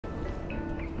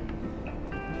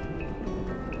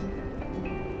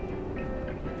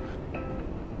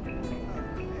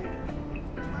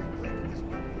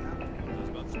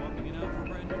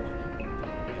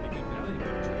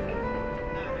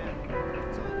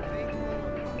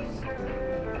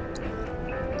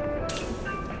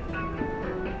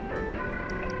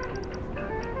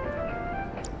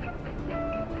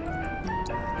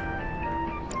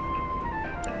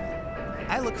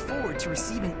look forward to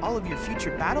receiving all of your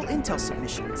future battle intel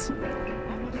submissions.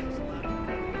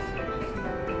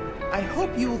 I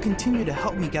hope you will continue to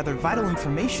help me gather vital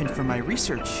information for my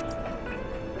research.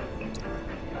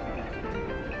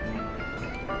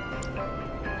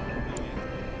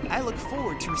 I look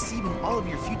forward to receiving all of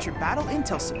your future battle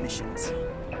intel submissions.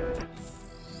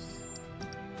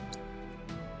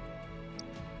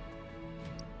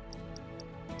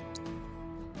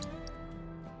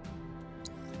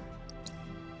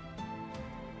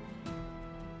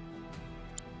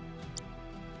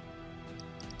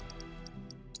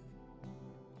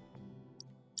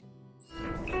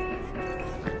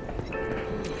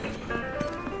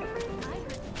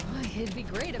 It'd be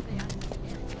great if they had...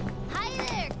 Hi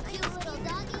there, cute little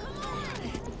doggy.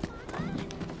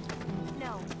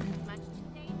 No, it's much too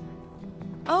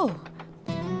dangerous. Oh.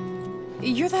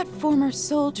 You're that former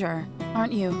soldier,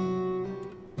 aren't you?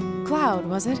 Cloud,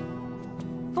 was it?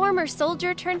 Former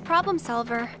soldier turned problem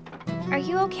solver. Are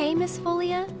you okay, Miss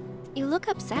Folia? You look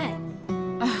upset.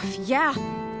 Yeah,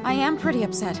 I am pretty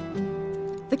upset.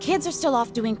 The kids are still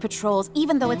off doing patrols,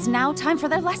 even though it's now time for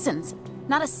their lessons.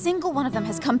 Not a single one of them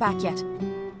has come back yet.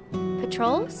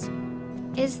 Patrols?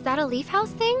 Is that a Leaf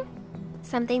House thing?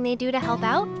 Something they do to help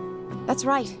out? That's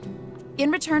right. In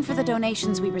return for the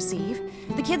donations we receive,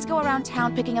 the kids go around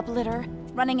town picking up litter,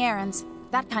 running errands,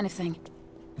 that kind of thing.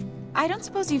 I don't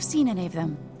suppose you've seen any of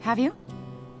them, have you?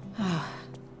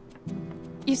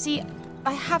 You see,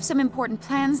 I have some important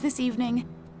plans this evening,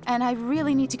 and I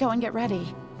really need to go and get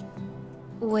ready.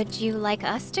 Would you like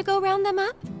us to go round them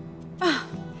up?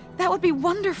 That would be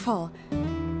wonderful.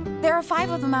 There are 5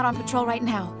 of them out on patrol right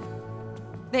now.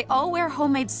 They all wear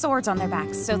homemade swords on their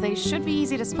backs, so they should be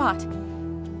easy to spot.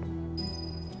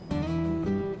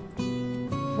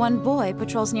 One boy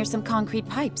patrols near some concrete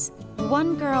pipes.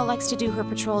 One girl likes to do her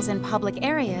patrols in public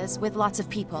areas with lots of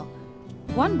people.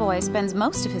 One boy spends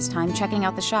most of his time checking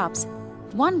out the shops.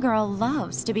 One girl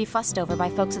loves to be fussed over by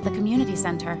folks at the community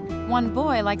center. One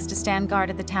boy likes to stand guard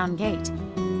at the town gate.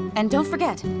 And don't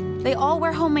forget, they all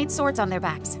wear homemade swords on their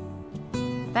backs.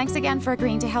 Thanks again for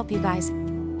agreeing to help you guys.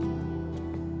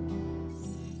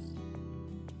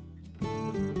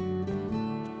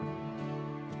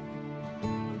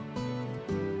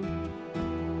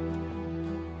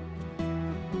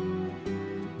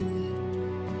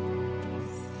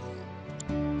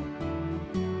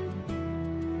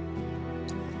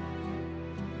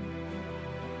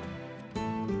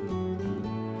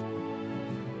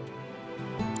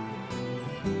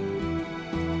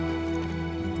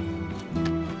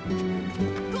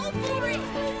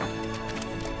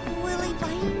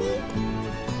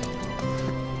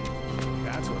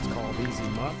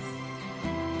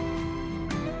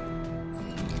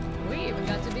 We even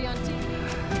got to be on TV.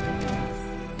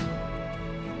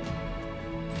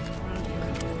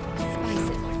 Spice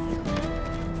it.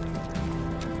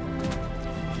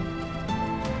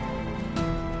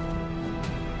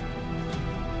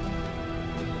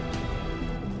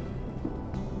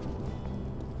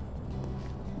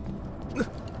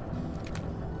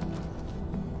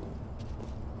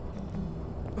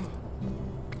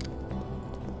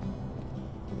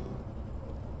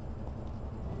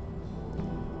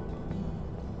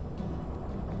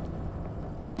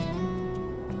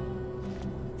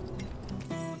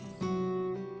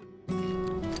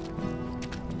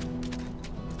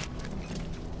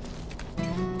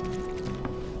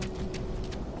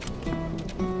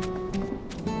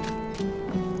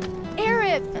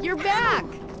 You're back!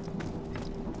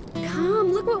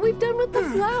 Come, look what we've done with the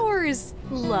flowers!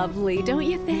 Lovely, don't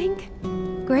you think?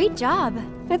 Great job.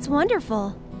 It's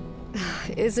wonderful.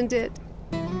 Isn't it?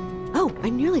 Oh, I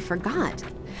nearly forgot.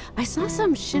 I saw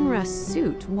some Shinra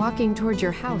suit walking toward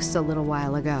your house a little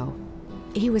while ago.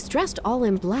 He was dressed all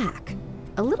in black.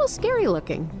 A little scary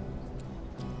looking.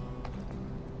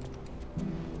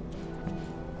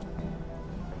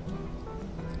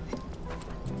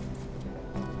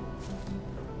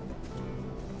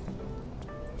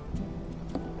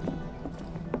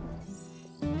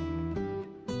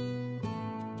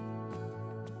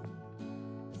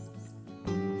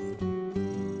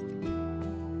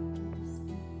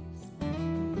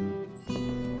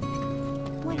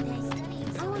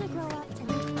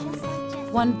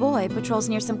 One boy patrols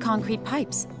near some concrete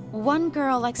pipes. One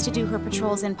girl likes to do her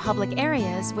patrols in public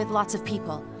areas with lots of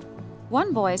people.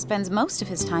 One boy spends most of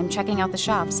his time checking out the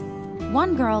shops.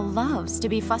 One girl loves to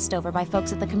be fussed over by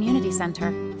folks at the community center.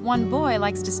 One boy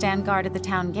likes to stand guard at the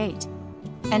town gate.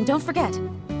 And don't forget,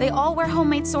 they all wear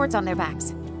homemade swords on their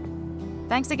backs.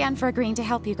 Thanks again for agreeing to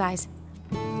help you guys.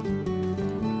 Biggs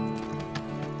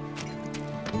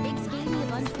gave me a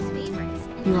bunch of his favorites.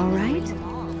 You all right?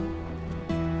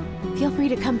 Feel free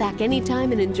to come back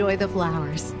anytime and enjoy the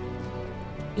flowers.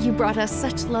 You brought us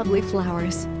such lovely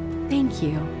flowers. Thank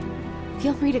you.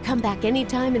 Feel free to come back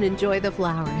anytime and enjoy the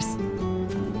flowers.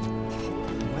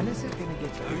 When is it gonna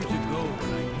get dark? Years ago,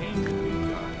 when I came to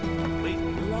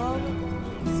Midgard,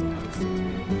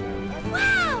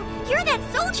 Wow! You're that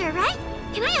soldier, right?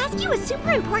 Can I ask you a super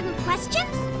important question?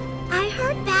 I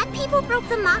heard bad people broke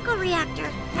the Mako reactor,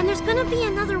 and there's gonna be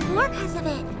another war because of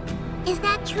it. Is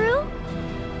that true?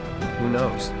 Who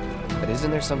knows? But isn't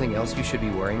there something else you should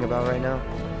be worrying about right now?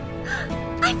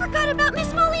 I forgot about Miss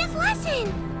Folia's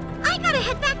lesson! I gotta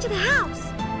head back to the house.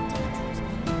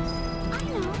 I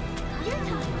know. You're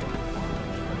tired.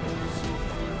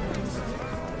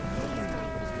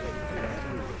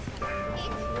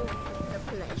 It's a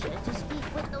pleasure to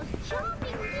speak with those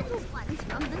charming little ones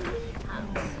from the Leaf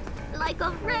House. Like a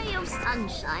ray of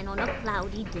sunshine on a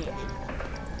cloudy day.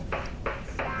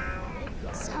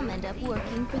 Some end up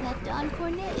working for that Don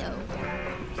Corneo.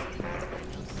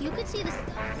 You could see the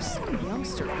stars. Some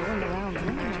youngster going around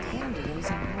lending a hand to those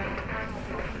in need.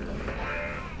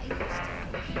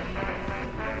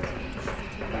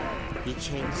 He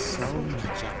changed so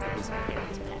much after his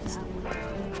parents passed away.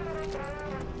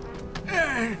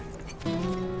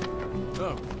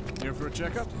 Oh, here for a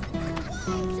checkup?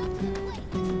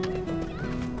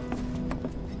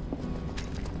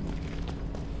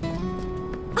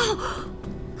 Oh!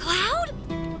 Cloud?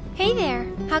 Hey there.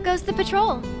 How goes the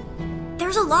patrol?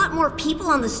 There's a lot more people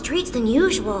on the streets than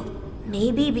usual.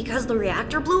 Maybe because the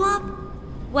reactor blew up?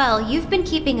 Well, you've been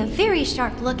keeping a very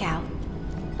sharp lookout.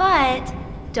 But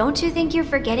don't you think you're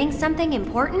forgetting something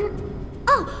important?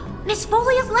 Oh, Miss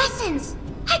Folia's lessons!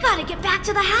 I gotta get back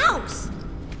to the house!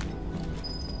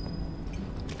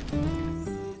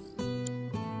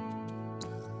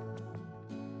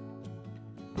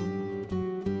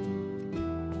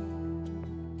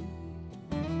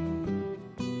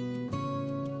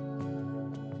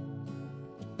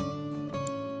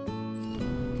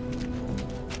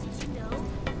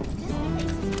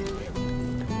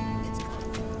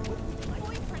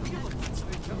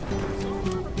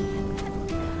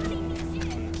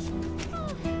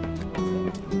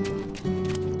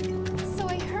 So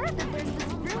I heard that there's this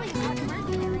really hot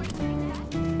mercenary.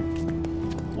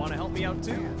 Want to help me out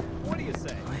too? What do you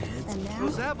say?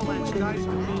 Those avalanche guys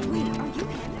are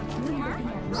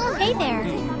Hey there.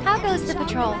 How goes the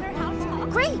patrol?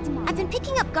 Great! I've been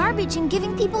picking up garbage and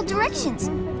giving people directions.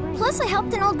 Plus, I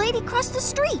helped an old lady cross the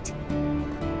street.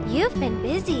 You've been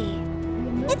busy.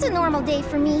 It's a normal day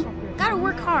for me. Gotta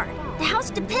work hard. The house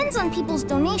depends on people's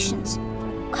donations.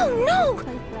 Oh no!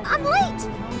 I'm late!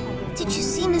 Did you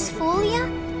see Miss Folia?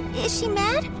 Is she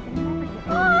mad?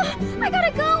 Oh, I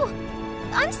gotta go!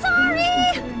 I'm sorry!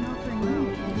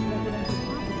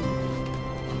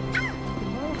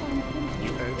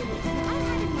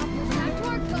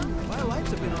 My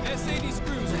lights have been on. S80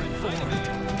 screws are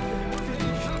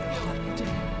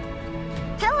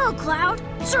Hello, Cloud.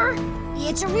 Sir,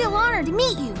 it's a real honor to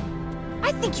meet you.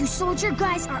 I think you soldier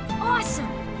guys are awesome.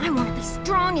 I want to be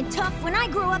strong and tough when I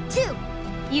grow up, too.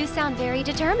 You sound very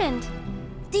determined.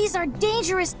 These are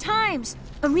dangerous times.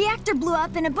 A reactor blew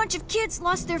up and a bunch of kids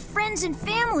lost their friends and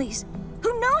families.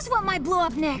 Who knows what might blow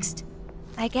up next?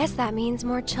 I guess that means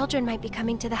more children might be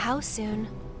coming to the house soon.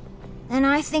 And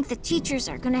I think the teachers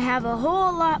are gonna have a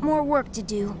whole lot more work to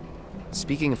do.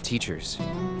 Speaking of teachers,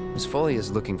 Miss Folia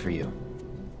is looking for you.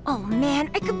 Oh man,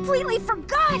 I completely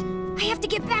forgot! I have to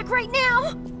get back right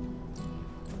now!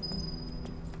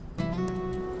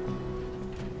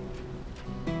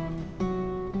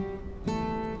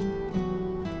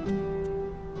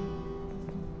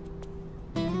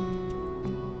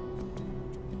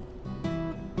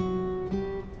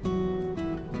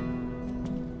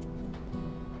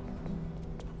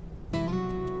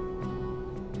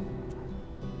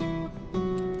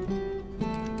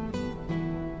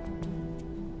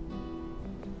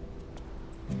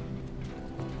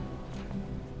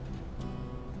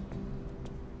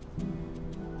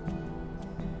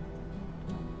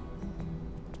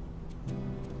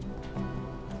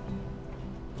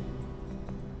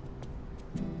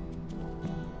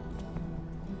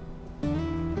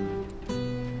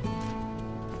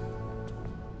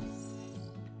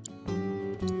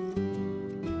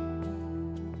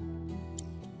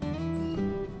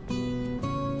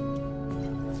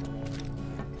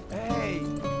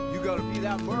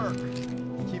 that Merc.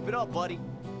 Keep it up, buddy.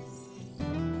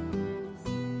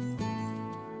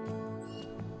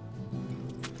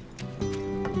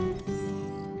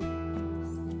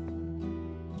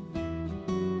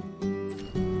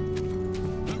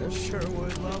 Sure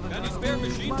would love it. Got any spare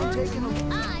machine Mind parts? taking a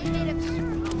I made a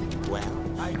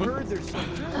Well, I I heard there's some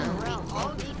around.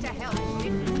 All need to help.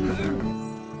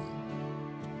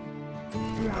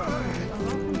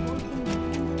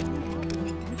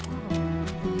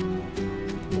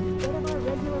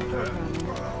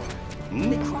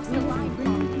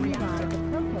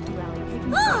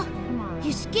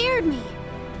 You scared me.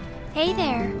 Hey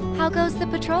there, how goes the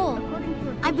patrol?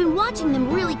 I've been watching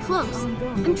them really close.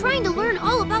 I'm trying to learn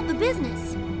all about the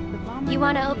business. You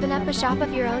want to open up a shop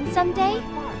of your own someday?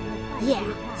 Yeah,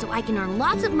 so I can earn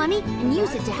lots of money and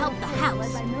use it to help the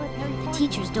house. The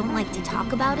teachers don't like to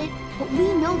talk about it, but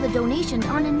we know the donations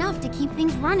aren't enough to keep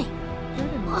things running.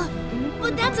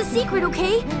 But that's a secret,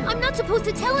 okay? I'm not supposed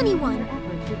to tell anyone.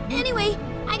 Anyway,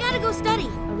 I gotta go study.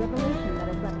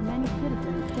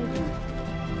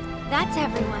 That's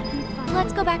everyone.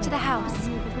 Let's go back to the house.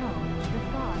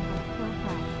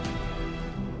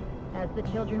 As the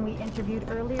children we interviewed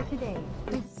earlier today.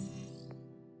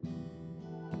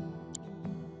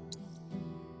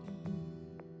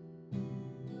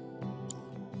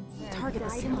 Target the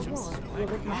symbols.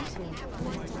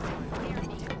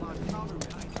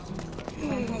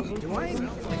 Do I?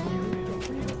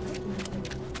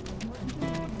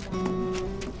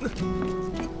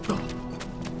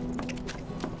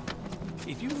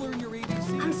 If you learn your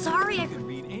ABC, I'm sorry, you can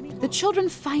read any The children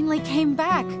finally came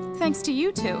back, thanks to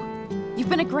you two. You've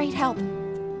been a great help.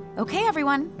 Okay,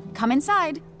 everyone, come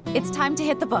inside. It's time to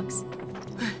hit the books.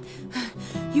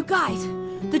 You guys,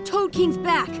 the Toad King's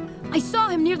back. I saw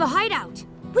him near the hideout.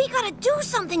 We gotta do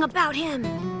something about him.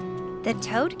 The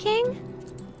Toad King?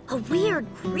 A weird,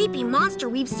 creepy monster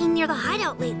we've seen near the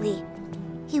hideout lately.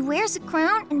 He wears a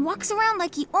crown and walks around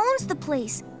like he owns the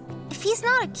place. If he's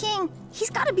not a king, he's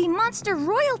gotta be monster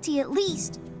royalty at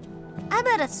least. I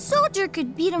bet a soldier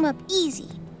could beat him up easy.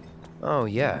 Oh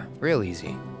yeah, real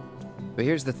easy. But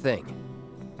here's the thing.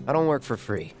 I don't work for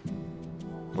free.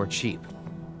 We're cheap.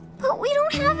 But we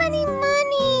don't have any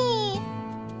money.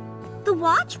 The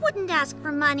watch wouldn't ask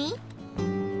for money.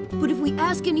 But if we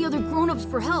ask any other grown-ups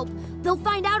for help, they'll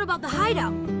find out about the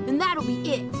hideout, and that'll be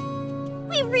it.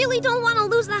 We really don't want to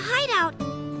lose the hideout.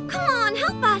 Come on,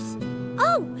 help us.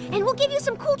 Oh, and we'll give you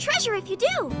some cool treasure if you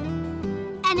do.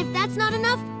 And if that's not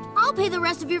enough, I'll pay the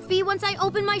rest of your fee once I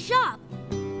open my shop.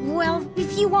 Well,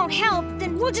 if you won't help,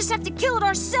 then we'll just have to kill it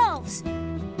ourselves.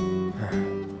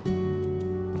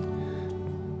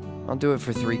 I'll do it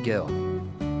for 3 gil.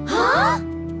 Huh?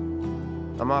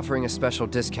 I'm offering a special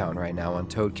discount right now on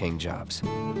Toad King jobs.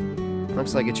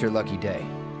 Looks like it's your lucky day.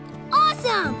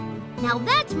 Awesome! Now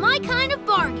that's my kind of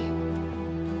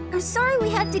bargain. I'm sorry we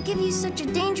had to give you such a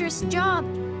dangerous job,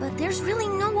 but there's really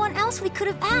no one else we could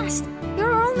have asked.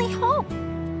 You're our only hope.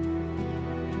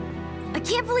 I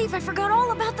can't believe I forgot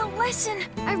all about the lesson.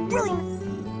 I really...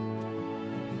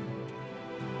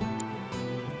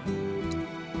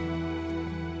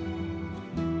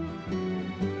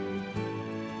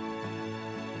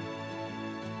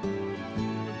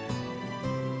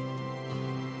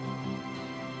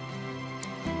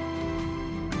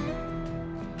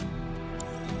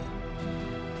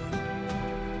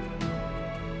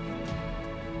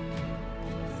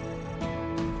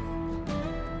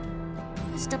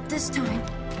 messed up this time.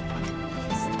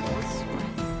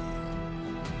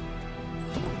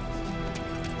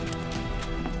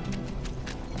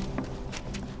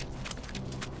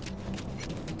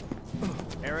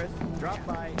 Aerith, drop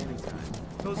by anytime.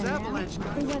 Those avalanche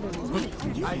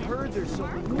guys. I heard there's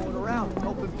something going around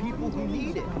helping people who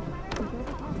need it.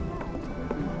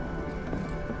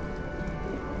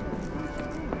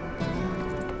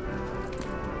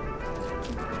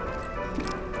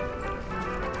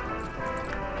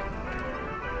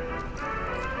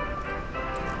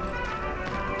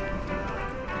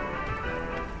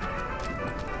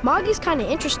 Moggy's kinda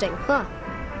interesting, huh?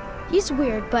 He's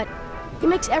weird, but he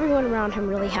makes everyone around him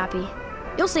really happy.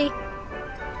 You'll see.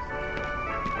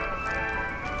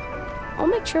 I'll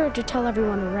make sure to tell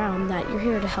everyone around that you're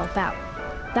here to help out.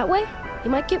 That way, you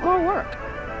might get more work.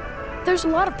 There's a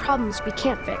lot of problems we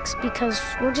can't fix because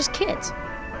we're just kids.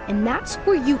 And that's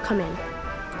where you come in.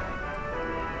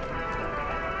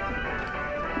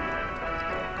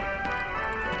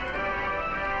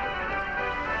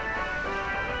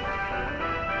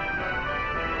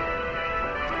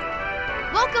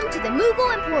 Welcome to the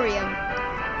Moogle Emporium.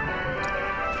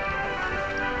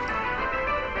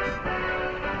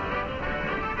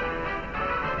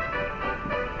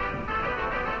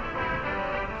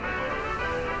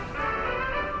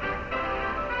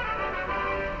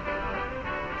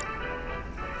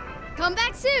 Come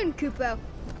back soon, Kupo.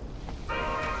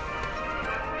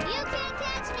 You can't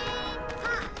catch me!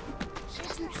 Ha! She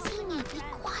doesn't see me. Be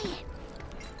quiet.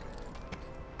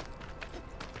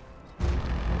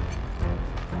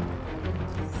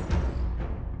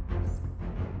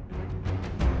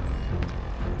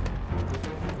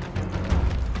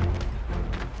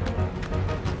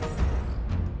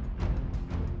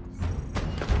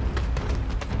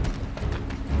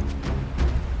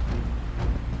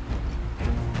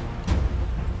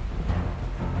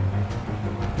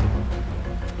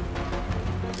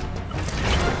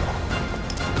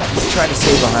 Try to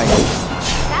stay behind me.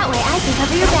 That way I can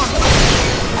cover your back.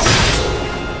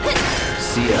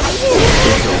 See ya.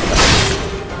 It's over.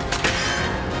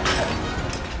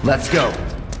 Let's go.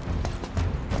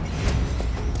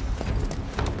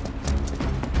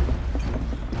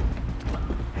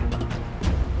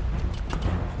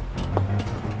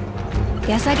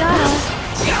 Guess I got her.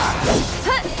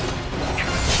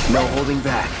 No holding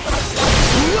back.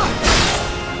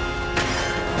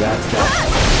 That's that.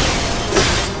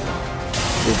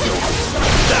 It's over.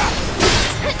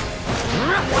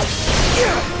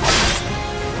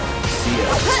 See ya.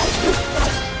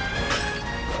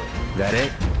 That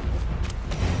it?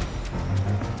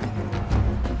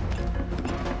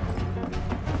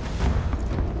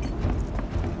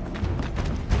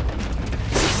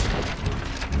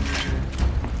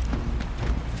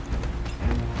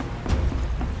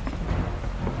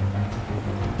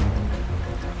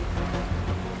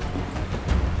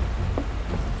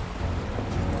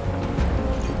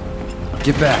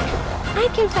 Get back. I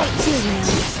can fight too, man.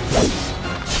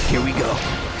 Here we go.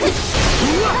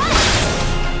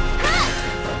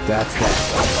 That's that.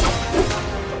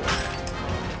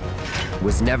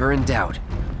 Was never in doubt.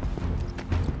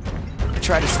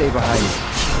 Try to stay behind me.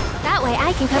 That way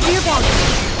I can cover your back.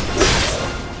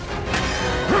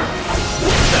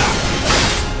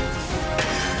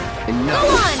 Enough. Go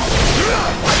on!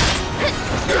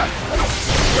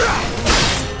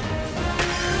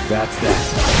 That's that.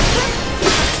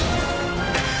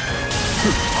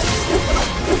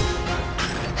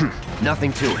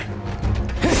 Nothing to it.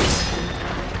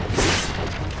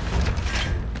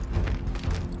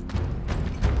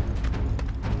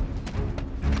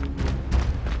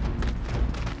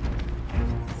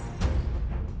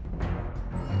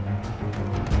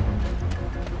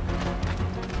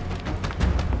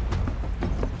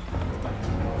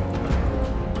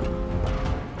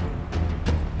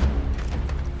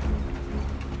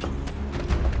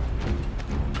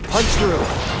 Punch through.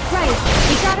 Right,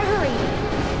 we gotta hurry.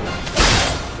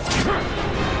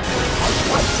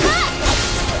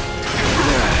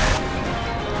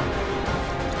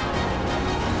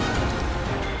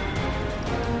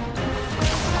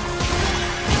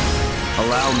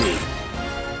 Allow me.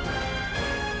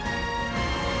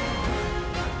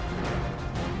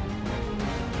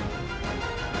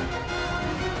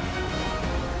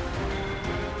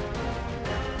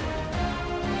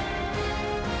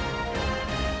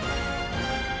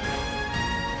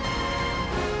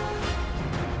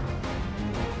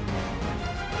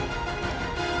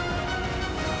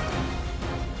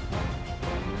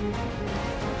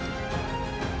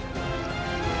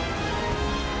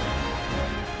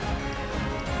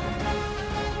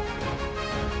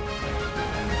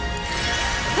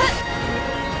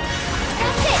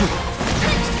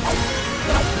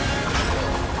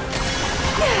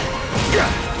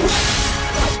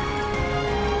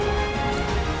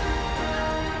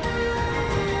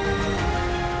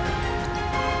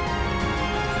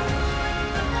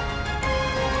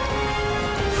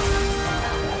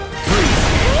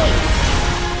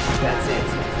 That's it.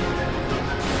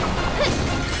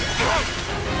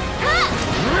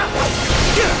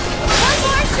 One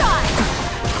more shot!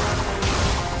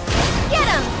 Get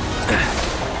him!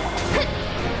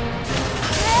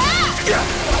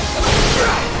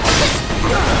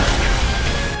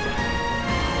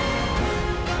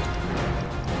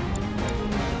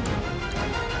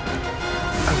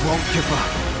 I won't give up.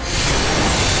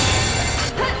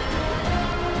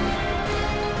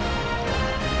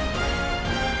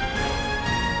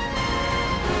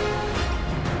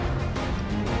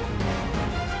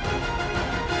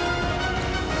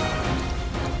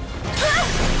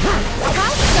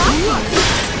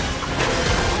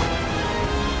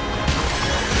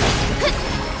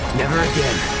 Never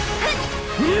again.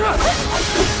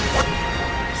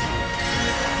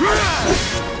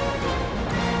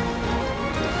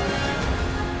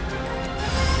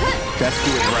 Let's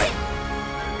do it right.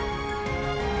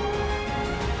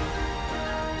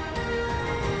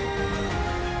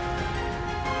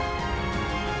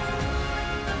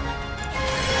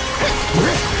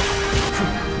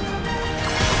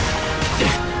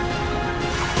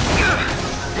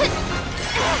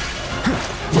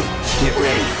 Get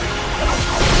ready.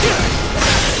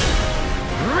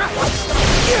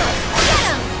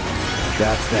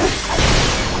 That's that.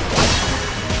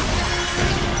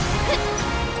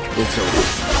 It's over.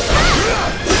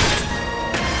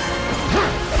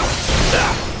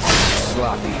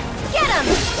 Sloppy. Get him!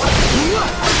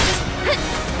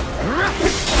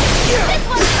 This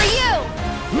one's for you!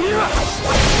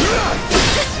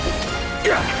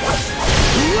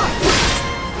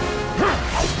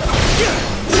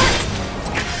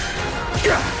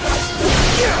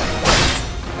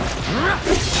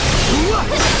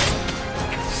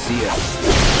 See ya.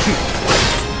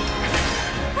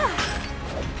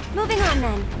 Moving on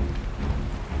then.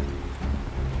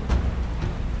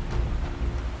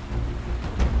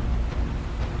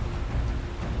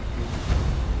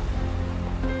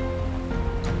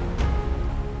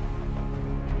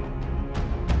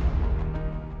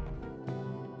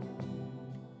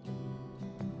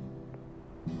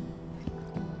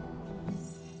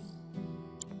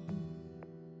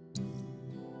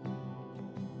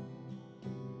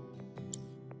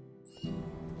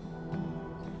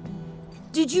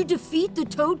 Did you defeat the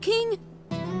Toad King?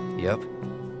 Yep.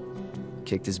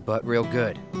 Kicked his butt real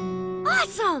good.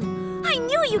 Awesome! I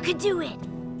knew you could do it!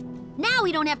 Now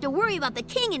we don't have to worry about the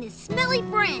king and his smelly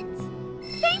friends.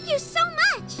 Thank you so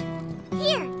much!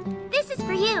 Here, this is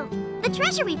for you. The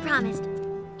treasure we promised.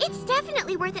 It's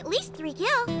definitely worth at least 3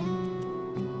 gil.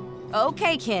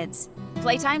 Okay, kids.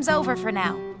 Playtime's over for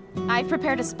now. I've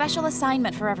prepared a special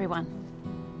assignment for everyone.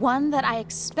 One that I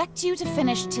expect you to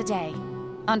finish today.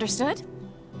 Understood?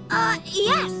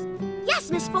 Yes.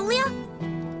 Yes, Miss Folia.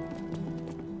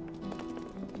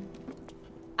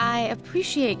 I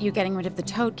appreciate you getting rid of the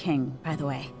Toad King, by the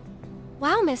way.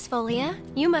 Wow, Miss Folia.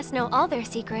 You must know all their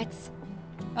secrets.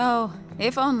 Oh,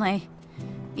 if only.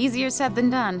 Easier said than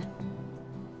done.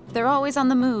 They're always on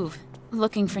the move,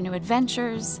 looking for new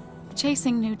adventures,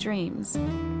 chasing new dreams.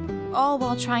 All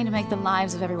while trying to make the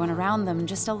lives of everyone around them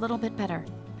just a little bit better.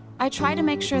 I try to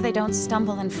make sure they don't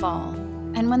stumble and fall.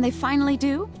 And when they finally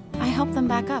do, I help them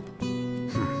back up.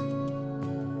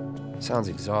 Sounds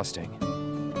exhausting.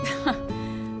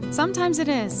 Sometimes it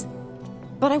is.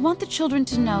 But I want the children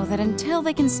to know that until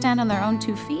they can stand on their own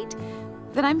 2 feet,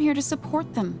 that I'm here to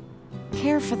support them,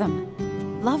 care for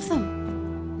them, love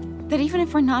them. That even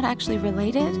if we're not actually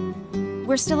related,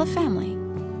 we're still a family.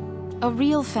 A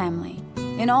real family,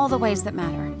 in all the ways that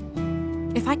matter.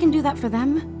 If I can do that for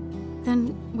them,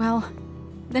 then, well,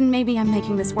 then maybe I'm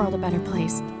making this world a better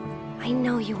place. I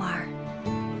know you are.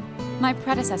 My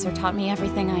predecessor taught me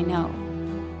everything I know.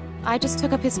 I just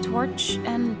took up his torch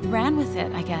and ran with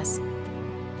it, I guess.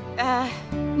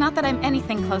 Not that I'm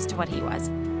anything close to what he was.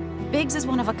 Biggs is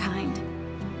one of a kind.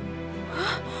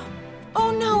 Oh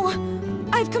no!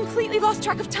 I've completely lost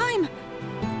track of time!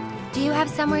 Do you have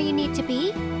somewhere you need to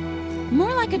be?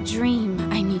 More like a dream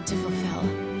I need to fulfill.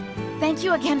 Thank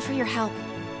you again for your help.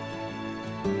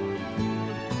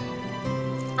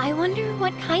 I wonder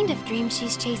what kind of dream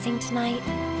she's chasing tonight.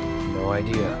 No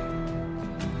idea.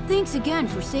 Thanks again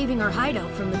for saving our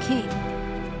hideout from the king.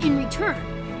 In return,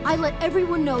 I let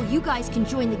everyone know you guys can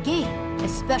join the game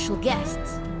as special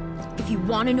guests. If you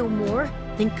want to know more,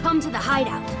 then come to the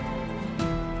hideout.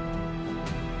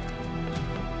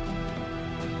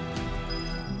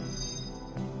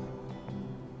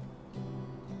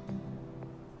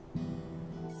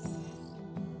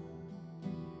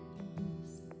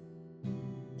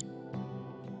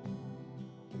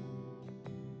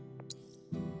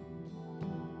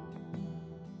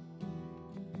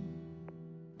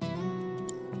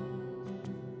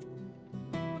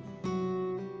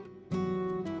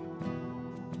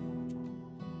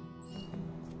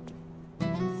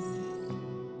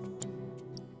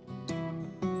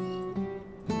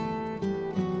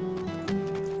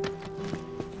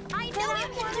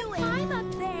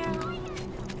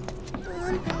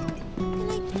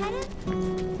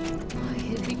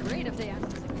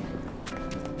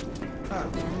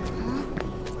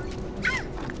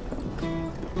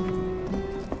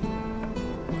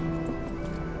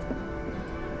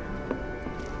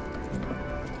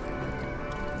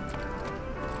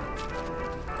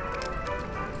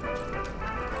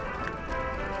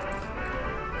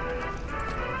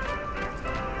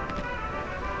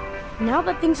 Now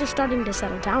that things are starting to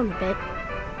settle down a bit,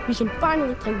 we can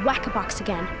finally play Whack-A-Box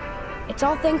again. It's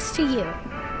all thanks to you.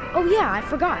 Oh yeah, I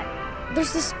forgot.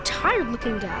 There's this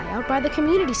tired-looking guy out by the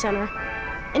community center,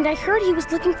 and I heard he was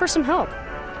looking for some help.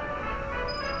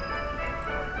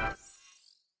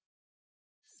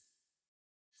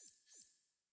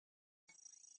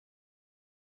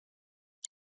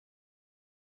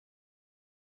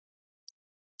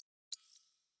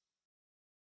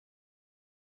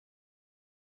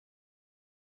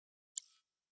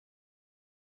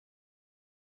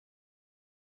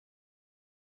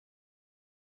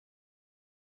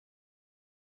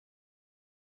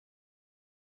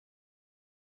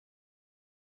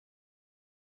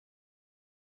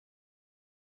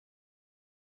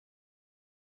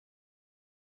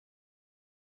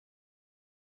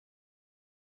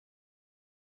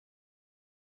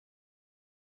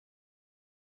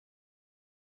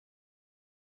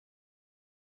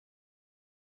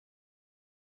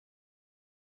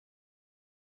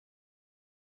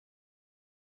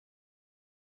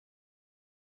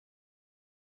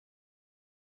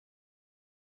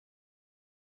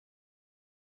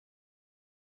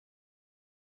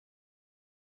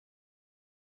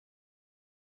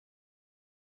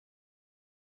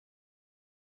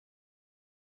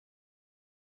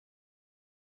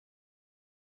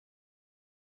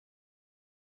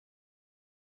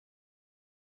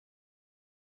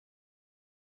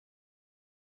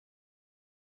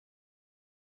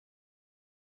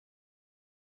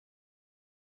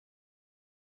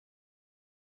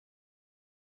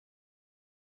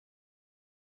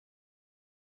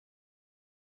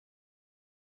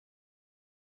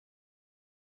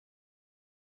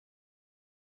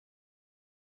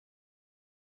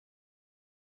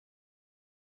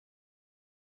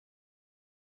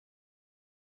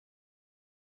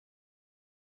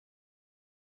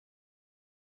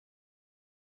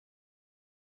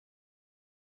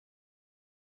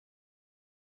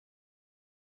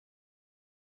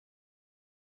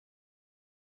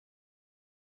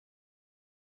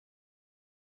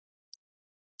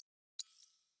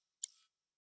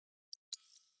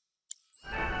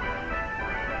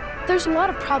 There's a lot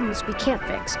of problems we can't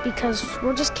fix because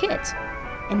we're just kids.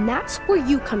 And that's where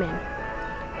you come in.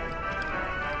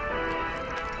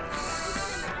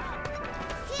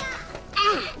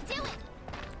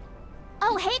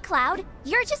 Oh, hey, Cloud.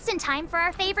 You're just in time for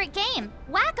our favorite game,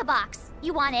 Whack-A-Box.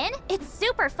 You want in? It's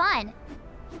super fun.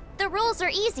 The rules are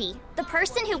easy. The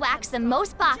person who whacks the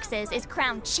most boxes is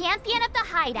crowned champion of the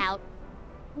hideout.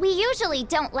 We usually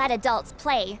don't let adults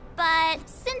play, but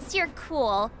since you're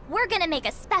cool, we're gonna make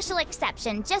a special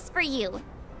exception just for you.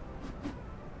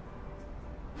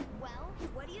 Well,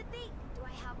 what do you think? Do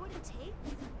I have what it takes?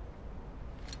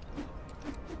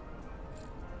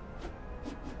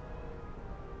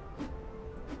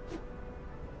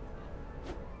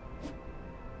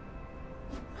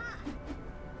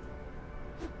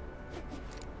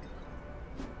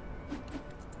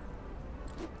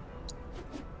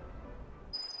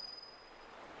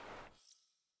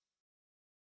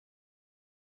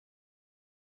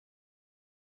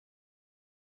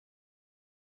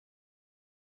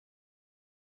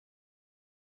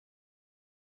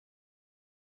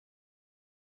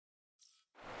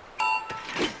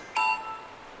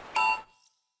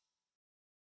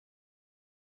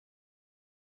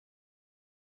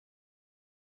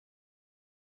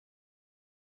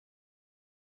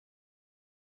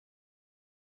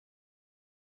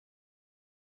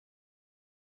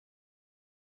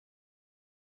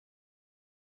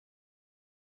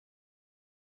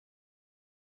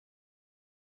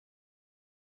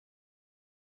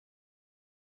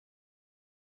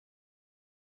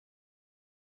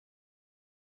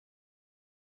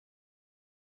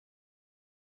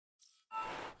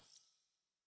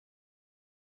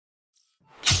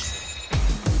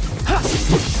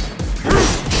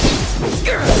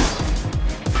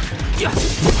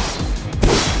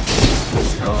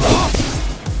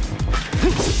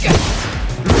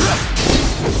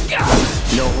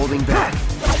 No holding back.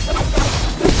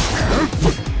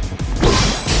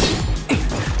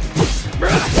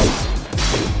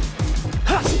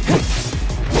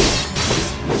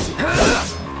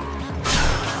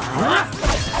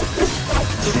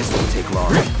 This won't take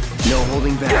long. No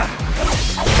holding back.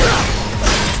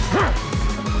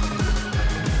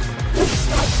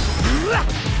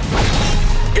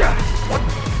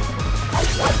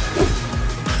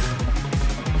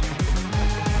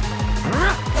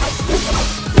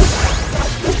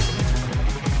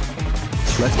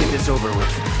 Let's get this over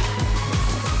with.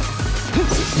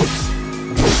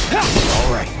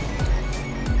 All right.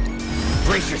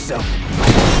 Brace yourself.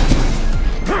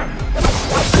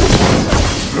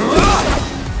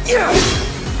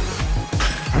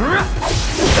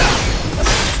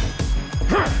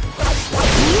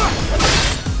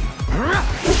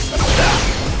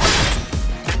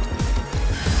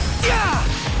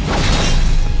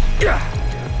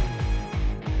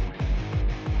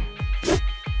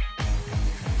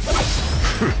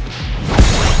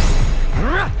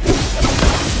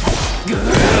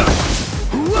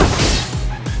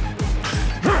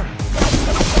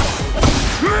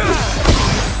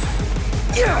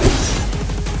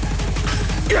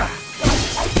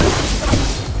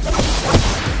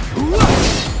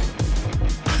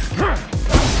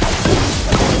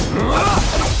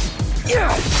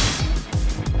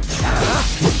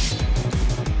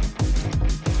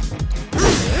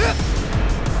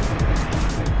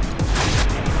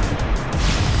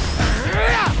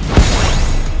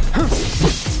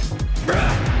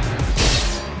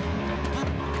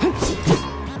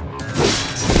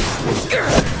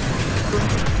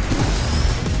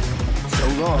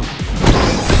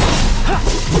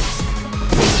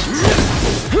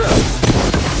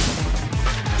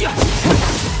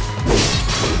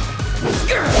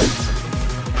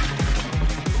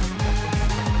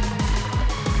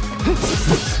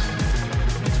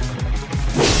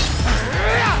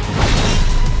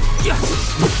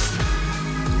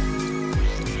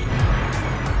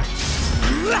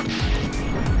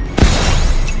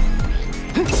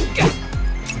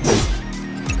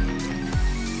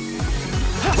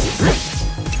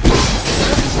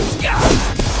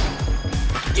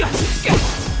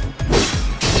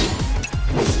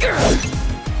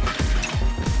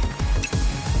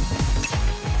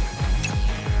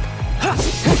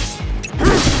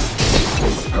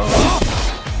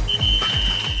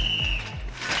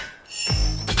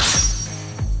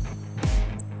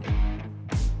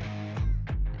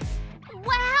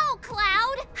 Wow,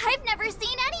 Cloud! I've never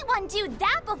seen anyone do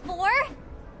that before!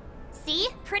 See?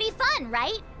 Pretty fun,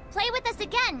 right? Play with us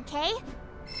again, Kay?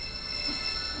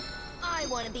 I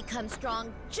want to become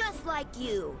strong just like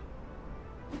you.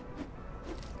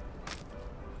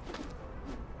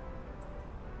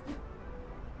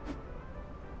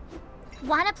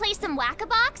 Wanna play some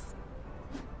whack-a-box?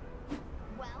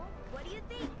 Well, what do you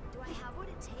think? Do I have what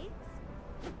it takes?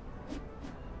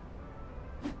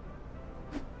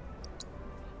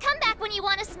 Come back when you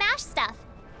want to smash stuff.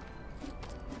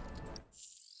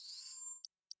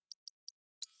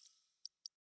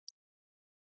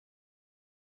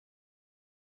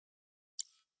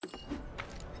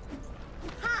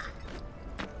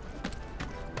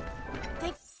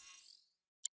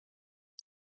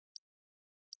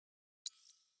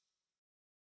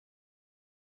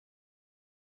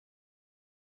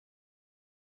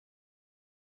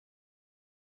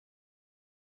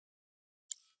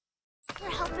 We're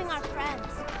helping our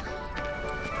friends.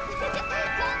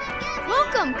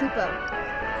 Welcome, Kupo.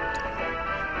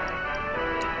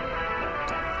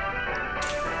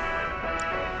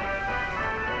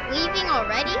 Leaving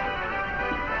already?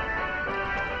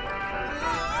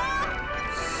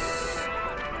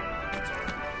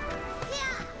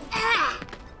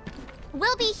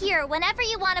 We'll be here whenever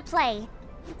you want to play.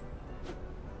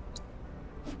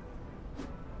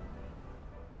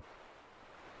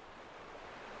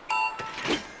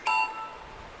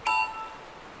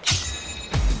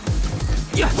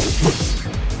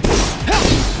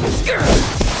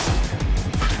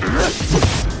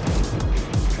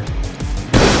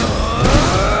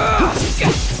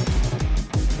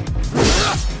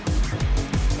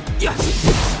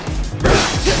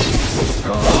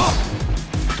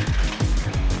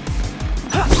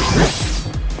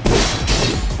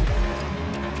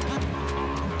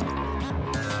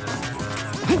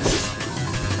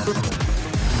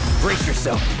 Brace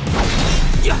yourself.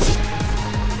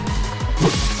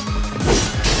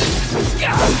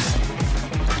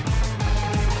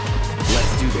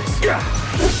 Let's do this.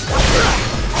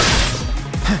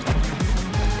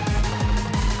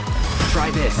 Try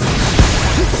this.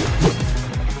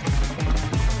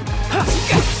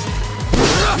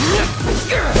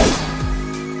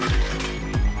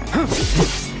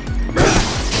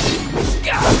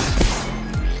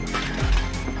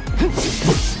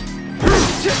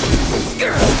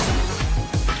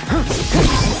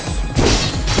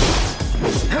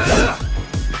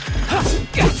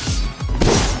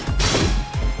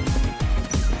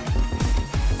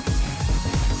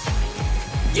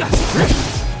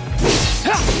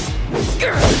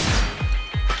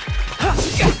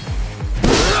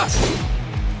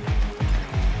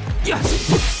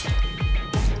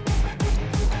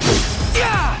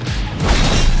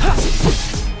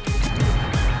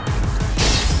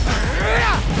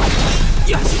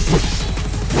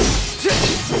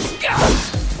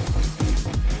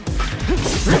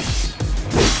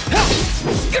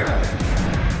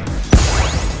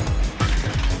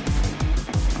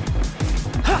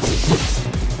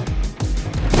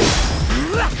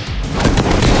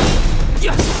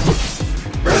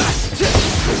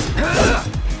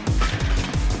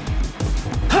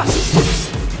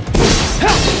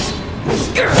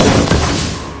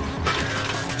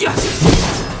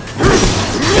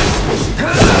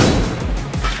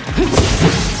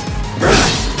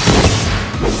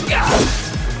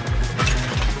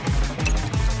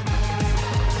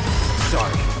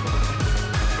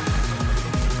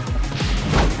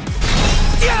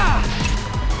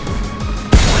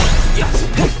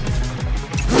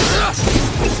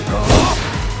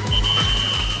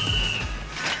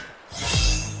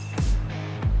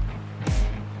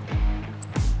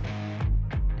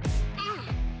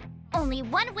 Only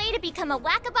one way to become a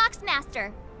whack-a-box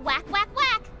master. Whack, whack,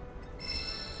 whack!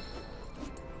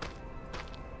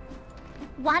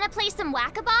 Wanna play some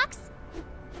whack-a-box?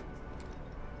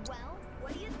 Well,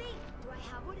 what do you think? Do I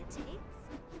have what it takes?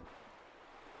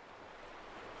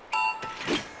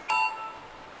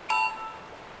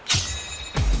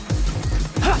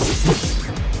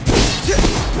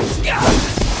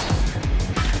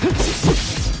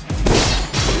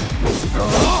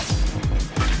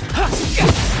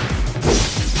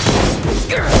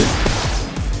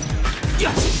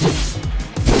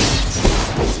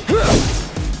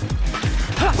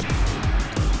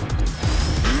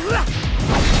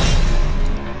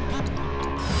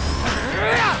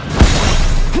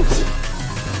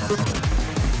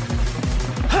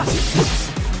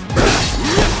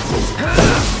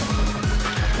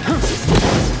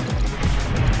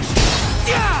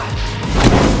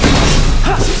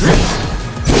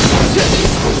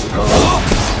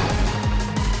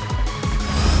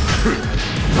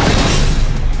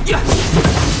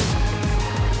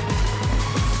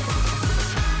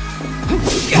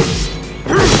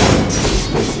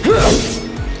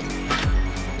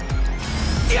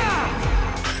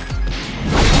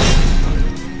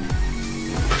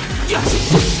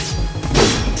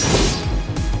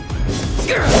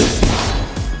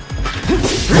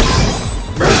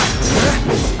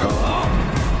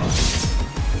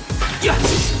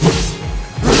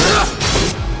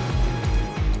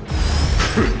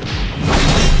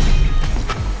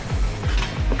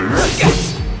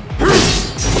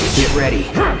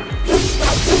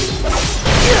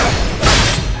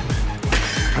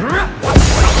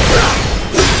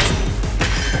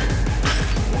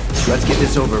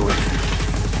 this over with.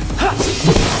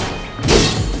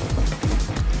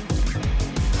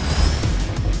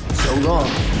 So long.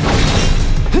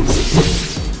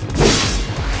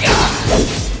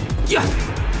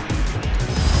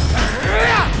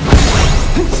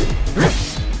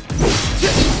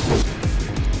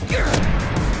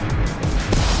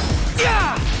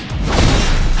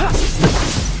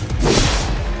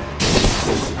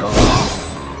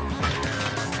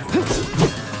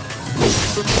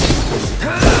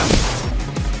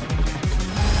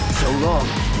 So long.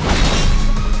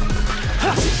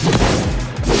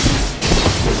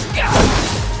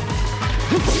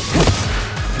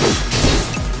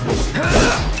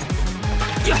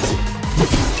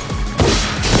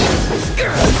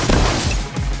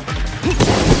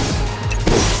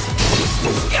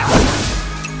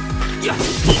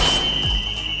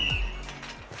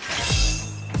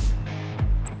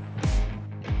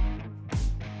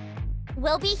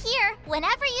 We'll be here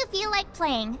whenever you feel like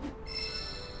playing.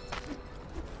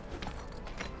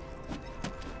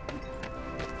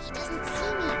 He doesn't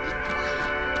see me. Be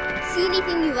quiet. See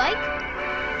anything you like?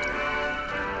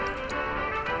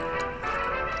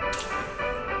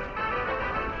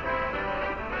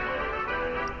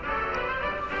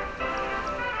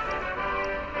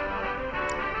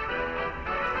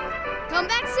 Come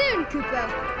back soon, Kupo.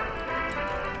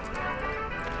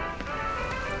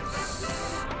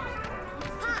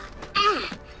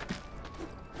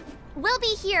 We'll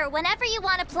be here whenever you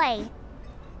want to play.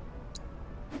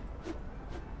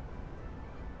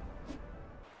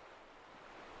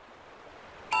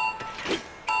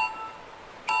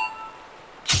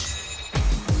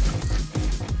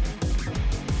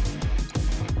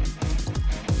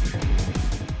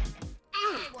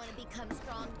 I want to become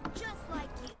strong just like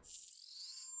you.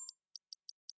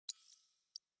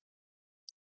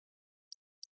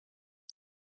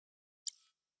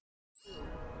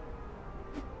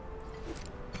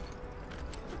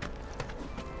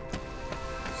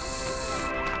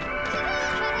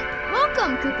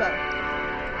 Welcome, Kupo.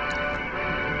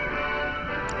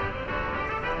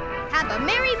 Have a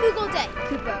merry Moogle day,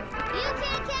 Kupo. You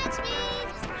can't catch me!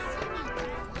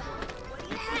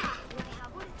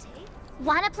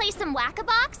 Wanna play some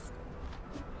Whack-A-Box?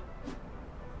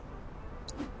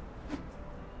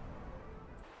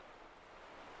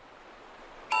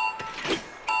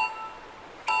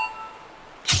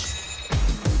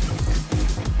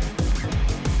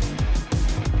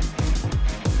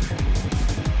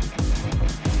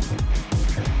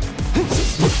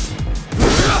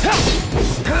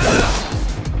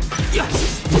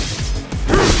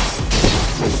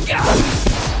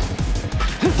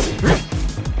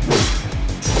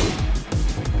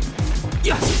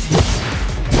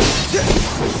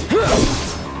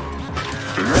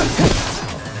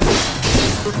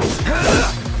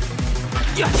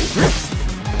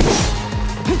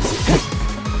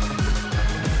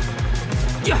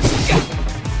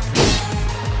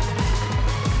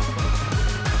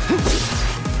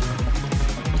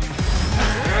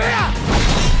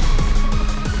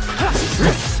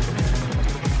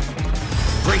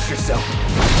 Brace yourself.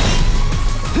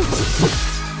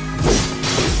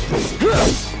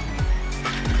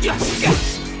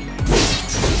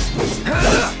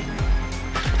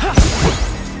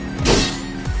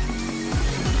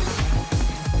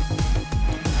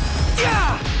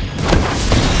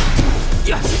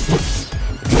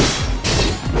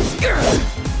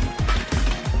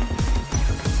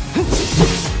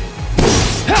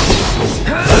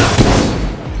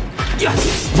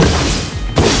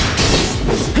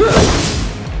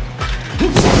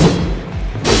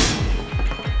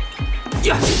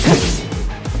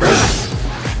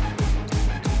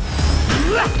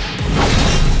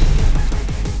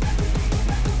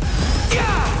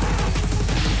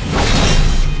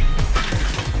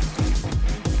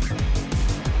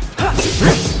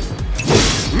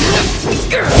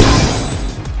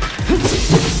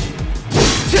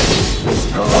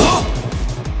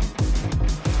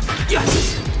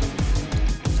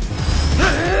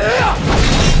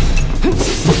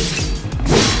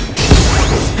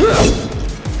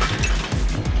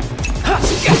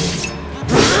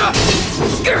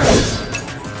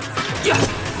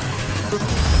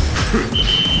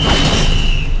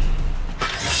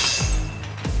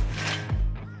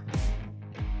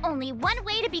 Only one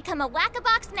way to become a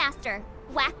Whack-A-Box master.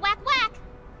 Whack, whack, whack!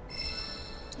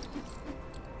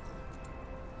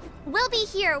 We'll be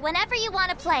here whenever you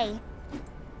want to play.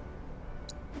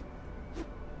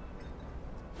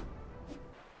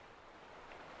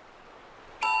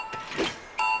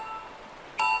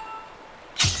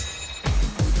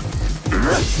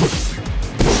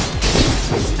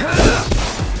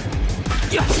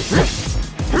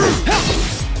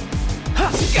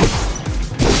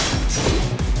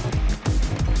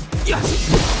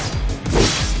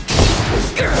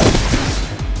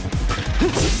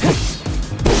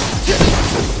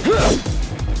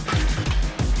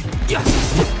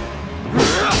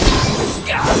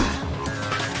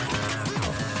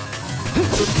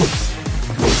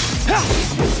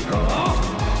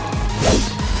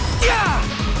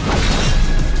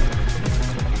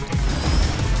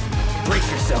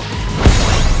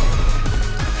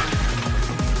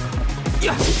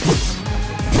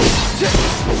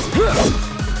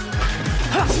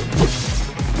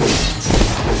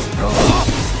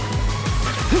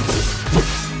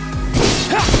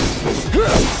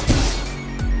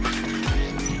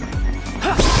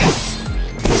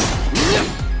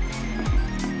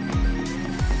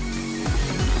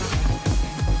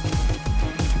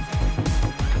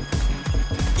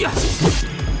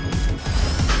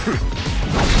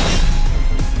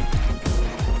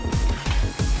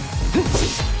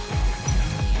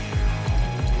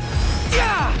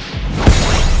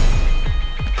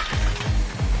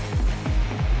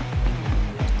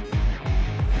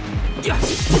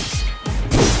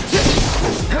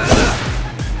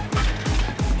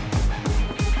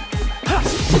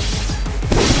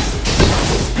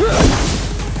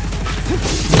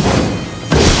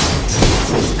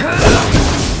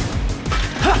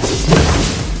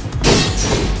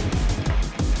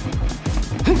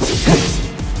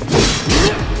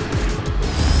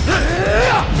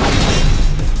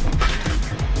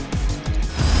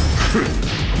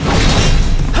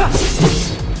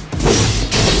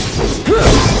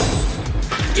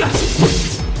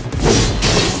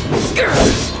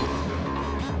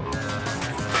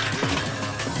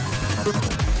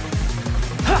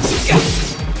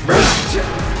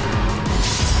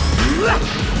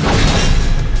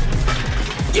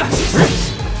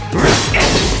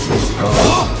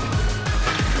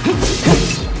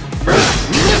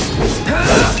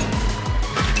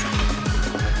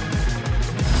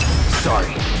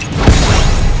 Sorry.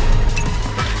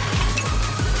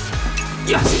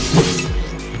 Yeah.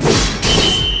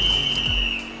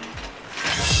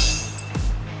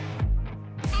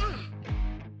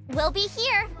 We'll be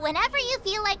here whenever you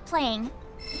feel like playing.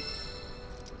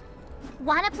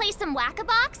 Wanna play some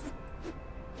Whack-A-Box?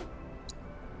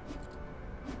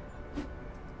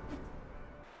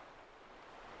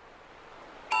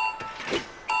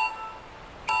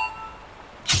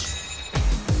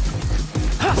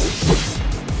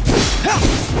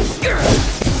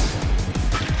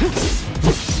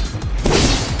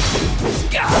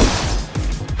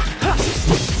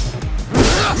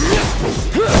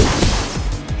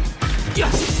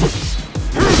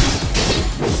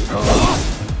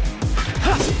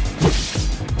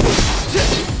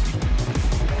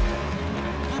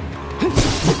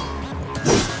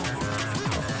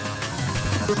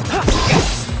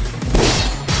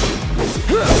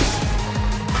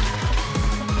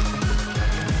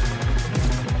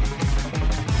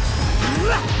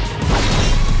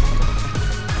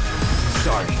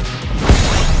 Sorry.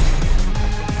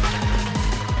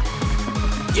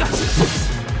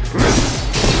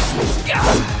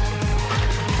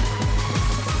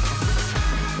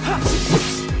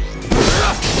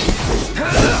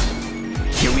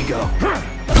 Here we go.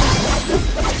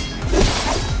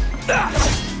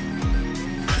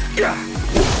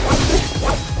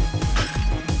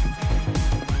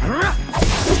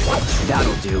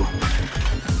 That'll do.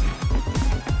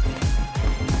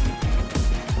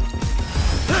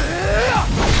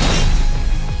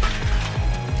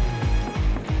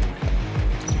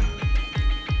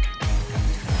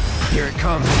 Here it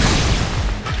comes.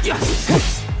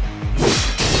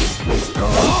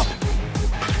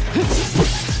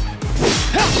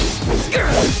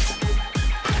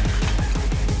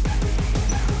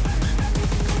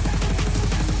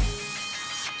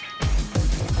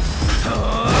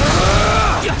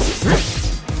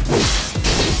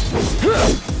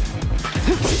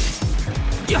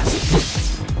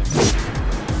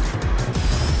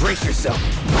 Brace yourself.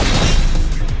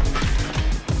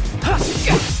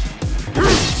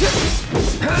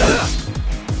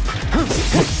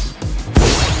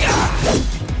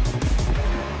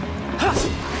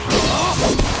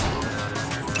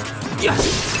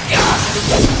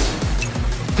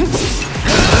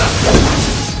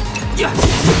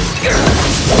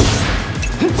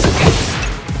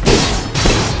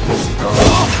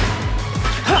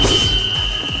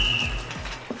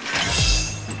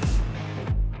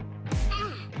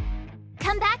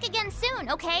 Come back again soon,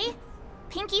 okay?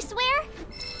 Pinky swear?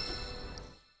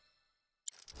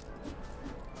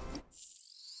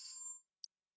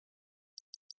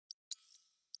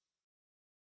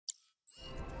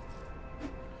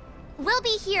 We'll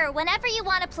be here whenever you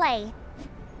want to play.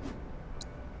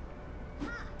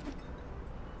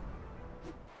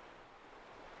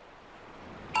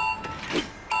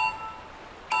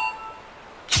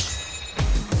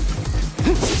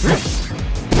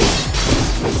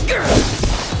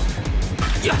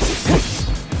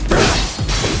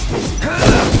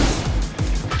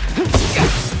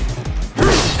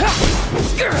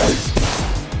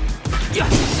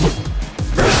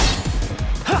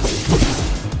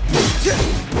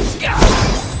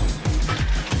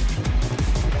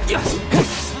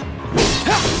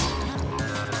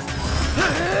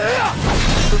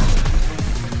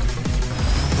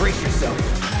 Brace yourself.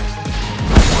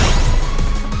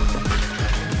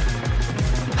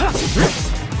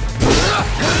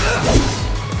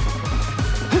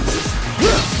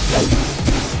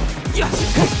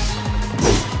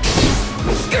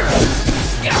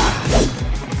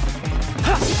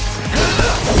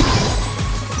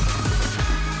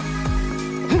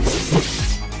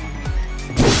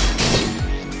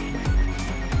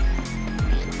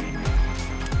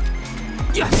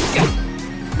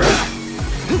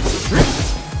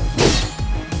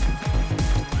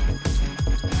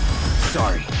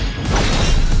 Sorry.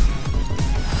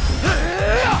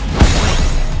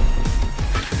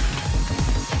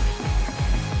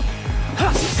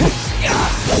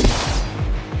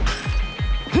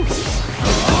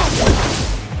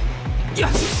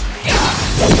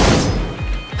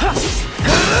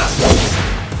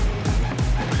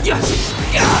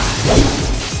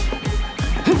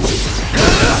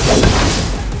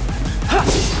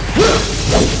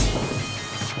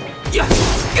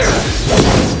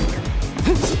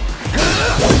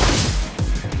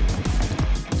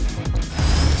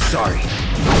 Sorry.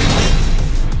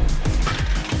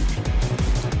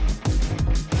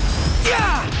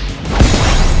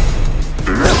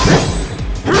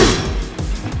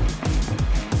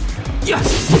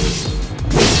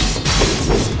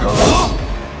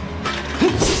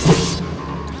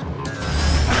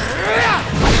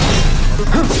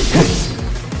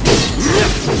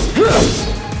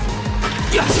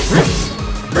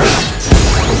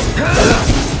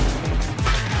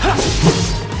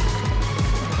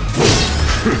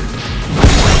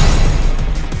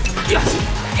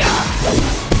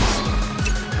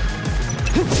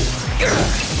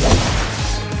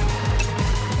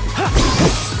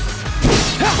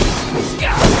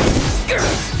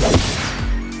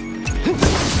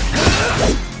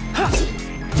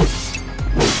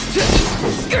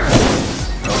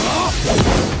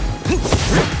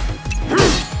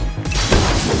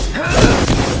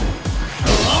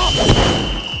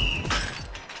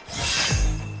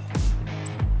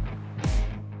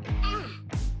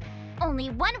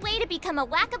 one way to become a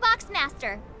Whack-A-Box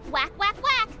master. Whack, whack,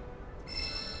 whack!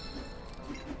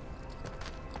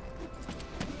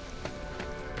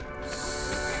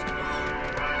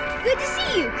 Good to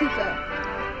see you, Koopa.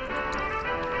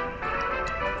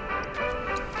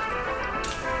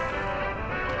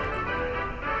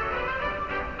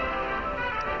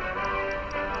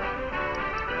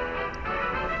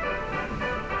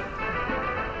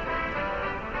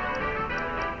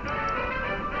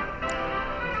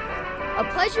 A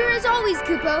pleasure as always,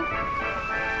 Koopa.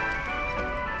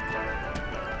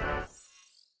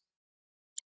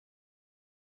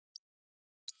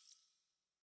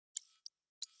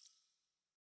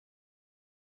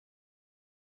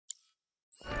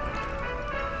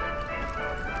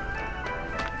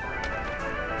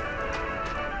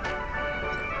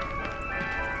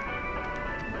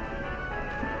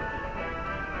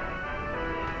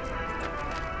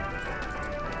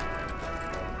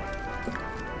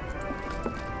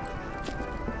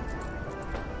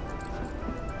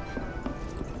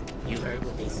 You heard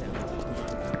what they said.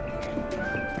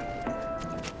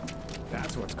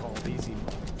 That's what's called easy.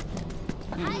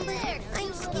 Hi there!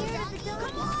 I'm scared of the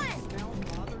dark. Come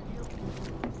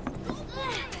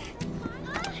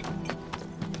on!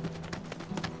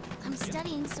 I'm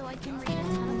studying so I can read a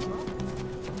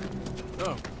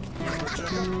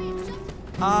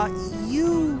ton.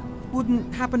 You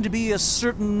wouldn't happen to be a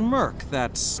certain merc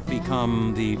that's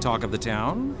become the talk of the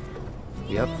town?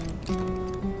 Yep.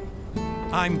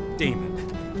 I'm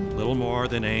Damon, little more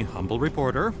than a humble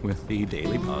reporter with the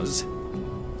Daily Buzz.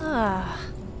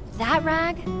 That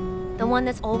rag? The one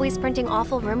that's always printing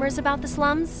awful rumors about the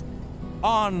slums?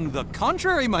 On the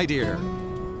contrary, my dear.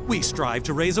 We strive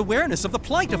to raise awareness of the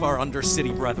plight of our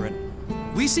undercity brethren.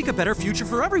 We seek a better future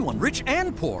for everyone, rich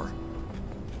and poor.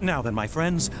 Now then, my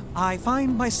friends, I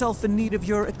find myself in need of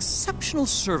your exceptional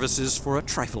services for a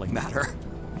trifling matter.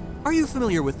 Are you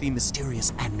familiar with the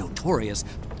mysterious and notorious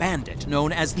bandit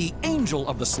known as the Angel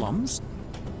of the Slums?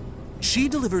 She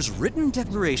delivers written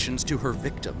declarations to her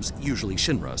victims, usually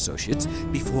Shinra associates,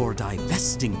 before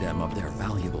divesting them of their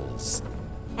valuables.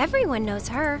 Everyone knows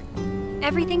her.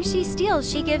 Everything she steals,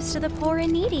 she gives to the poor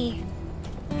and needy.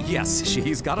 Yes,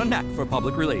 she's got a knack for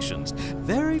public relations.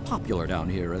 Very popular down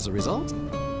here as a result.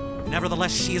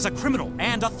 Nevertheless, she is a criminal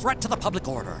and a threat to the public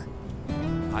order.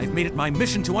 I've made it my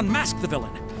mission to unmask the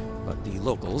villain, but the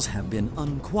locals have been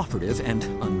uncooperative and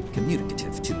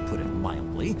uncommunicative, to put it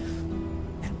mildly.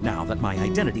 And now that my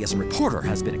identity as a reporter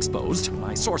has been exposed,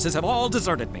 my sources have all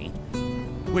deserted me.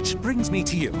 Which brings me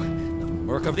to you, the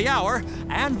merc of the hour,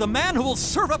 and the man who will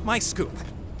serve up my scoop.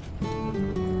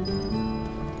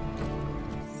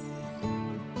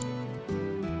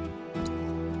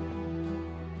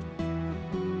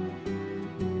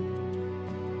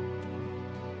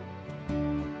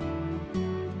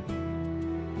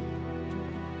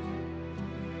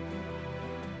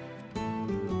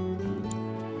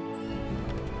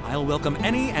 I'll welcome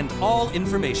any and all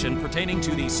information pertaining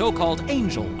to the so-called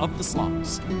Angel of the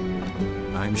Slums.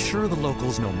 I'm sure the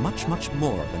locals know much, much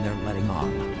more than they're letting on.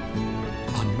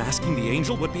 Unmasking the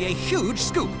Angel would be a huge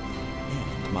scoop,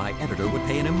 and my editor would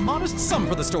pay an immodest sum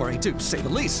for the story, to say the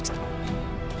least.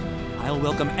 I'll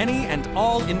welcome any and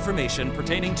all information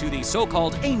pertaining to the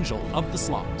so-called Angel of the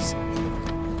Slums.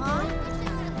 Huh?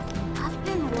 I've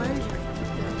been wondering.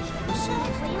 Should I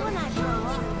play when I grow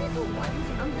up?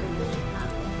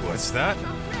 What's that?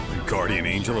 The guardian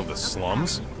angel of the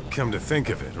slums? Come to think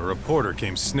of it, a reporter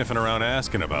came sniffing around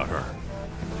asking about her.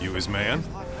 You his man?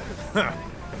 Huh.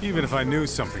 Even if I knew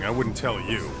something, I wouldn't tell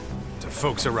you. To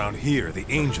folks around here, the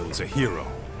angel is a hero.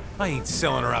 I ain't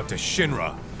selling her out to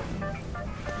Shinra.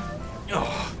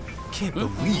 Oh, can't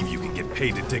believe you can get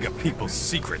paid to dig up people's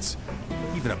secrets.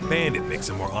 Even a bandit makes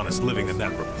a more honest living than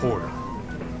that reporter.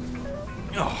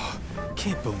 Oh,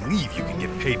 can't believe you can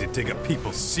get paid to dig up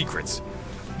people's secrets.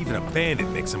 Even a bandit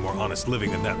makes a more honest living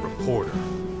than that reporter.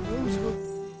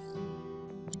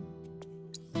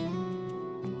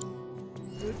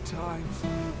 Good times.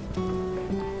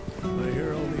 I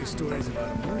hear all these stories about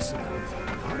a mercenary.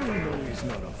 How do you know he's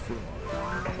not a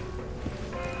fraud?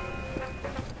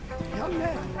 Young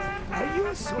man, are you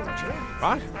a soldier?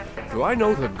 What? Do I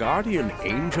know the guardian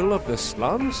angel of the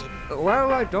slums?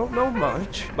 Well, I don't know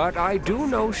much, but I do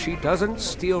know she doesn't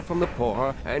steal from the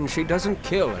poor, and she doesn't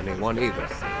kill anyone either.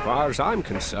 As far as I'm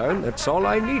concerned, that's all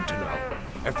I need to know.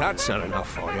 If that's not enough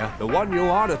for you, the one you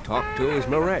ought to talk to is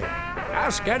Mireille.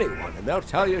 Ask anyone, and they'll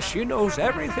tell you she knows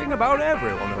everything about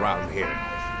everyone around here.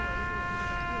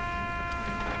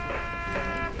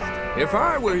 If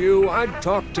I were you, I'd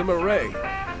talk to Mireille.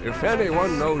 If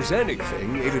anyone knows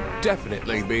anything, it'd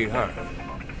definitely be her.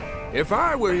 If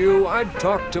I were you, I'd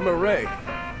talk to Mireille.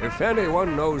 If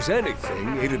anyone knows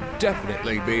anything, it'd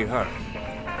definitely be her.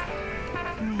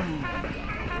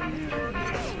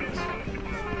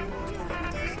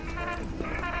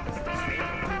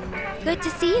 Good to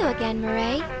see you again,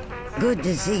 Mireille. Good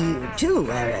to see you too,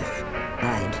 Aerith.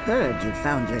 I'd heard you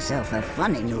found yourself a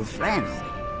funny new friend.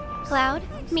 Cloud,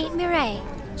 meet Mireille.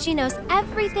 She knows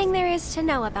everything there is to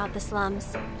know about the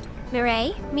slums.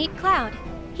 Mireille, meet Cloud.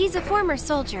 He's a former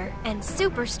soldier and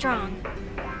super strong.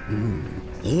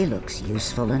 He looks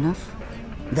useful enough.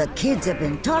 The kids have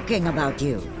been talking about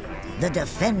you. The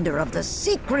defender of the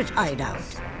secret hideout.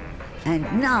 And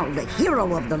now the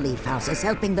hero of the Leaf House is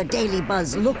helping the Daily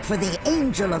Buzz look for the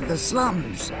Angel of the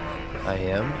Slums. I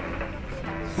am?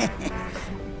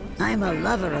 I'm a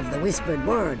lover of the whispered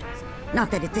word. Not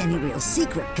that it's any real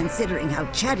secret, considering how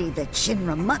chatty the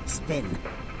Shinra Mutt's been.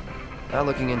 Not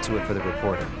looking into it for the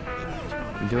reporter.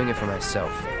 I'm doing it for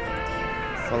myself.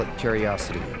 Call it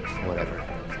curiosity, whatever.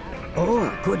 Or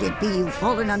could it be you've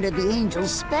fallen under the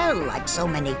Angel's spell like so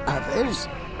many others?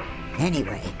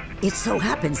 Anyway, it so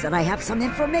happens that I have some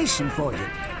information for you.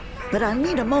 But I'll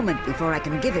need a moment before I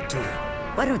can give it to you.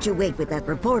 Why don't you wait with that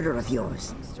reporter of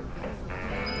yours?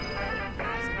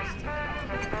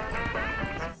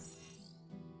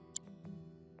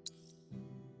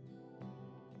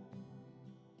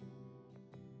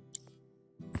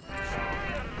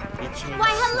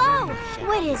 Why, hello!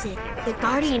 What is it? The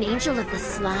guardian angel of the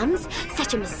slums?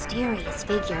 Such a mysterious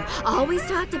figure. Always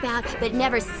talked about, but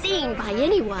never seen by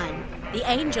anyone. The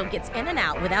angel gets in and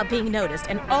out without being noticed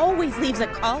and always leaves a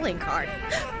calling card.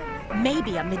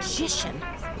 Maybe a magician.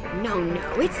 No,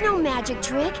 it's no magic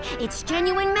trick. It's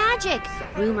genuine magic.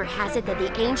 Rumor has it that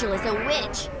the angel is a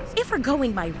witch. If we're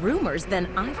going by rumors,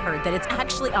 then I've heard that it's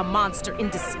actually a monster in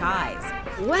disguise.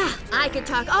 Well, I could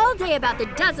talk all day about the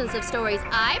dozens of stories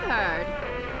I've heard.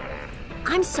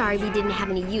 I'm sorry we didn't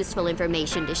have any useful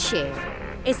information to share.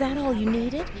 Is that all you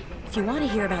needed? If you want to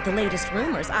hear about the latest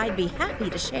rumors, I'd be happy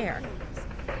to share.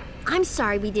 I'm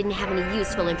sorry we didn't have any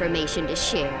useful information to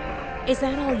share. Is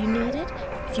that all you needed?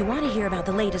 If you want to hear about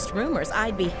the latest rumors,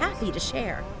 I'd be happy to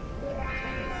share.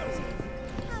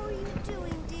 How are you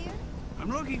doing, dear?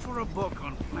 I'm looking for a book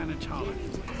on planetology.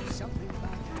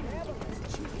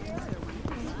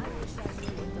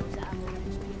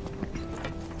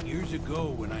 Years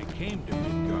ago, when I came to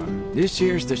Midgard... This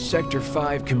here's the Sector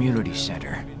 5 Community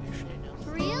Center.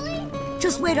 Really?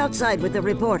 Just wait outside with the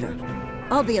reporter.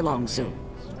 I'll be along soon.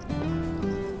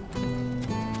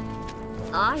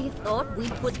 I thought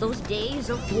we'd put those days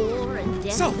of war and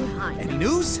death behind. Any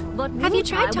news? But Have you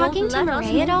tried talking to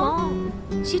Mireille at all?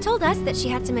 On. She told us that she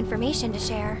had some information to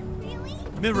share.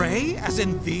 Mireille? As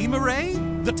in the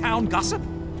Mireille? The town gossip?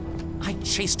 I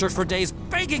chased her for days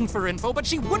begging for info, but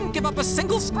she wouldn't give up a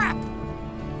single scrap.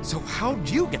 So how'd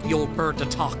you get the old bird to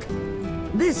talk?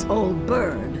 This old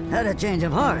bird had a change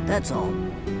of heart, that's all.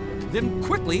 Then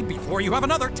quickly, before you have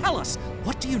another, tell us,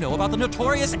 what do you know about the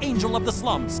notorious Angel of the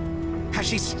Slums? Has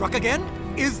she struck again?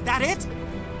 Is that it?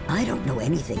 I don't know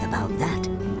anything about that,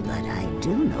 but I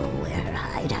do know where her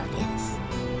hideout is.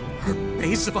 Her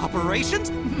base of operations?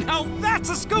 Now that's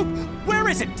a scoop! Where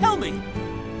is it? Tell me!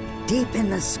 Deep in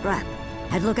the scrap,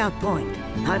 at Lookout Point.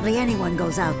 Hardly anyone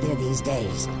goes out there these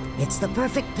days. It's the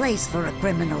perfect place for a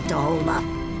criminal to hole up.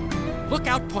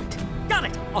 Lookout Point. Got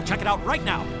it! I'll check it out right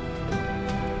now.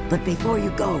 But before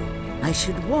you go, I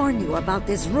should warn you about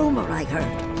this rumor I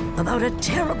heard. About a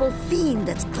terrible fiend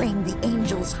that's claimed the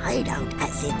Angel's hideout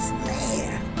as its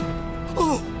lair.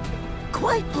 Oh!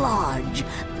 Quite large.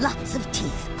 Lots of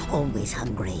teeth. Always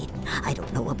hungry. I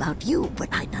don't know about you, but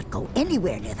I'd not go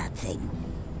anywhere near that thing.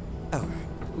 Oh,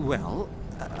 well,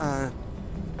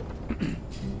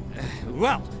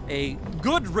 well, a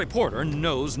good reporter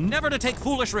knows never to take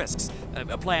foolish risks.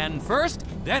 Plan first,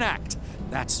 then act.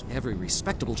 That's every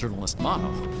respectable journalist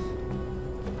motto.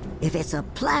 If it's a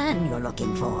plan you're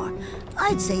looking for,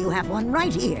 I'd say you have one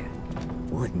right here.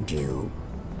 Wouldn't you?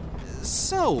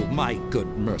 So, my good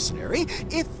mercenary,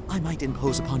 if I might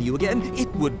impose upon you again,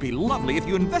 it would be lovely if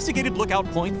you investigated Lookout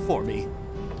Point for me.